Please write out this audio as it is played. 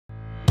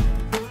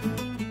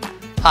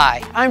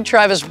Hi, I'm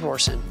Travis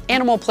Brorsen,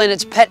 Animal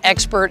Planet's pet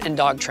expert and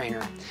dog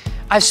trainer.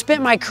 I've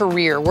spent my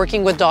career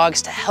working with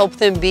dogs to help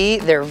them be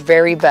their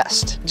very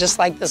best, just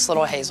like this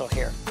little Hazel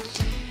here.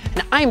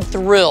 And I'm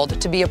thrilled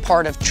to be a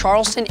part of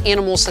Charleston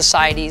Animal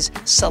Society's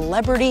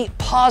Celebrity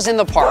Paws in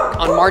the Park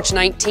on March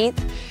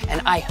 19th, and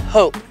I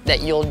hope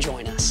that you'll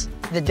join us.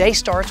 The day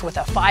starts with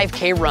a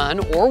 5K run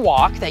or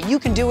walk that you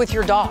can do with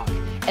your dog.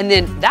 And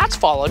then that's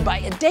followed by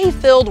a day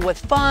filled with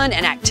fun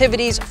and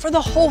activities for the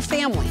whole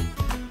family.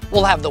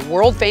 We'll have the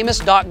world famous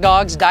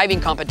DockDogs diving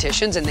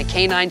competitions in the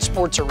Canine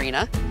Sports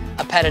Arena,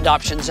 a pet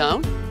adoption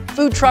zone,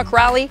 food truck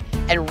rally,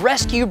 and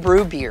Rescue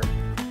Brew beer.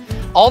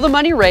 All the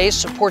money raised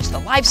supports the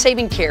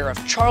life-saving care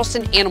of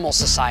Charleston Animal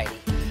Society.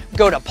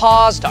 Go to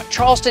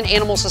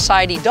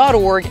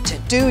paws.charlestonanimalsociety.org to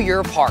do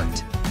your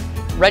part.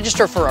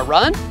 Register for a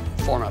run,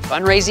 form a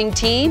fundraising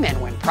team,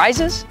 and win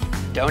prizes,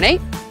 donate,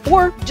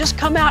 or just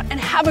come out and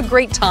have a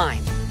great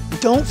time.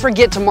 Don't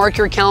forget to mark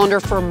your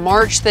calendar for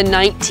March the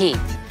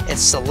 19th.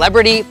 It's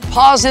Celebrity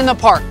Paws in the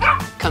Park.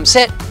 Come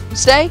sit,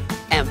 stay,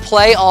 and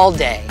play all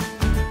day.